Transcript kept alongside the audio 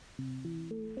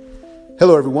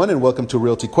Hello everyone, and welcome to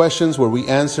Realty Questions, where we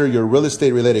answer your real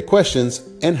estate related questions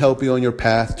and help you on your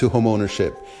path to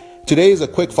homeownership. Today is a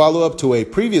quick follow-up to a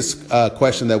previous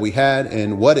question that we had,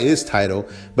 and what is title?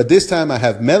 But this time I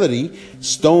have Melody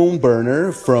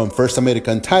Stoneburner from First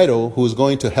American Title, who's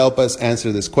going to help us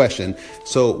answer this question.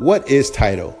 So what is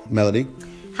title, Melody?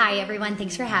 Hi everyone,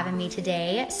 thanks for having me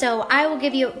today. So I will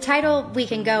give you title. We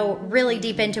can go really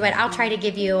deep into it. I'll try to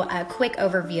give you a quick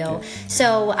overview. Okay.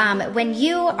 So when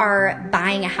you are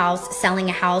buying a house, selling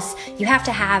a house, you have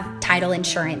to have title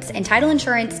insurance. And title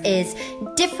insurance is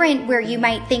different, where you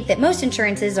might think that most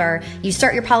insurances are you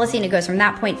start your policy and it goes from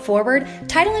that point forward.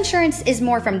 Title insurance is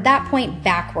more from that point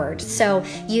backward. So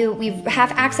we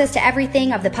have access to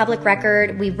everything of the public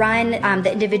record. We run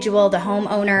the individual, the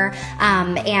homeowner,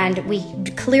 and we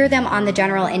clear them on the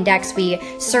general index. We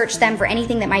search them for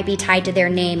anything that might be tied to their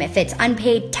name. If it's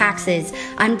unpaid taxes,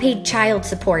 unpaid child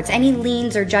supports, any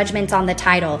liens or judgments on the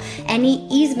title, any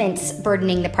easements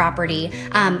burdening the property,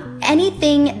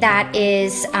 anything that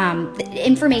is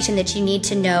information that you need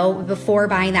to know before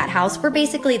buying that house. We're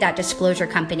basically that disclosure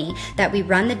company that we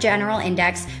run the general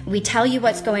index. We tell you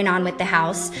what's going on with the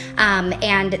house,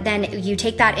 and then you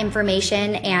take that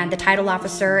information, and the title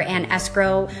officer and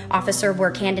escrow officer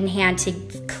work hand in hand to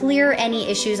clear any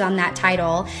issues on that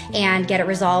title and get it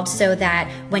resolved, so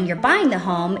that when you're buying the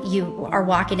home, you are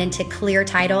walking into clear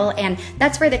title. And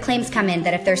that's where the claims come in,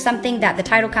 that if there's something that the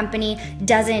title company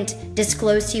doesn't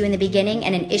disclose to you in the beginning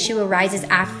and an issue arises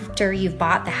after you've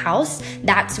bought the house,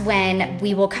 that's when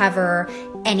we will cover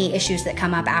any issues that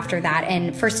come up after that.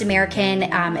 And First American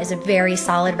is a very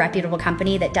solid, reputable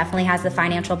company that definitely has the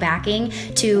financial backing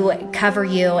to cover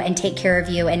you and take care of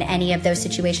you in any of those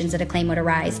situations that a claim would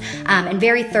arise. And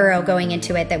very thorough going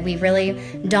into it, that we really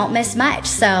don't miss much.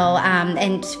 So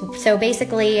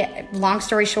basically, long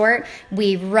story short,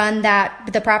 we run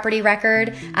the property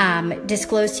record,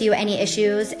 disclose to you any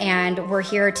issues, and we're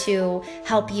here to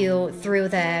help you through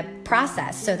the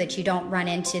process so that you don't run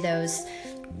into those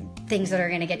things that are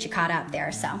going to get you caught up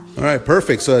there. So all right,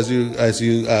 perfect. So as you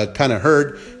kind of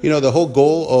heard, the whole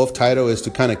goal of title is to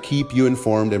kind of keep you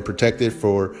informed and protected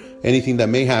for anything that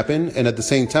may happen, and at the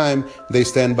same time they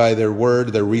stand by their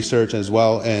word, their research as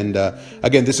well. And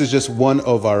again, this is just one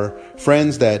of our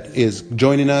friends that is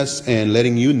joining us and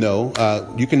letting you know.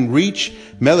 You can reach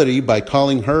Melody by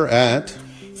calling her at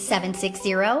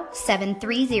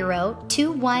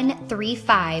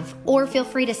 760-730-2135, or feel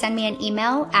free to send me an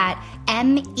email at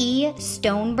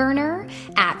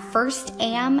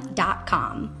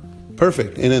mestoneburner@firstam.com.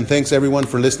 Perfect. And then thanks everyone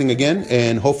for listening again,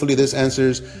 and hopefully this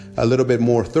answers a little bit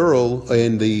more thorough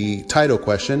in the title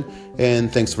question. And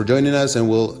thanks for joining us, and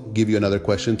we'll give you another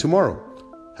question tomorrow.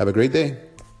 Have a great day.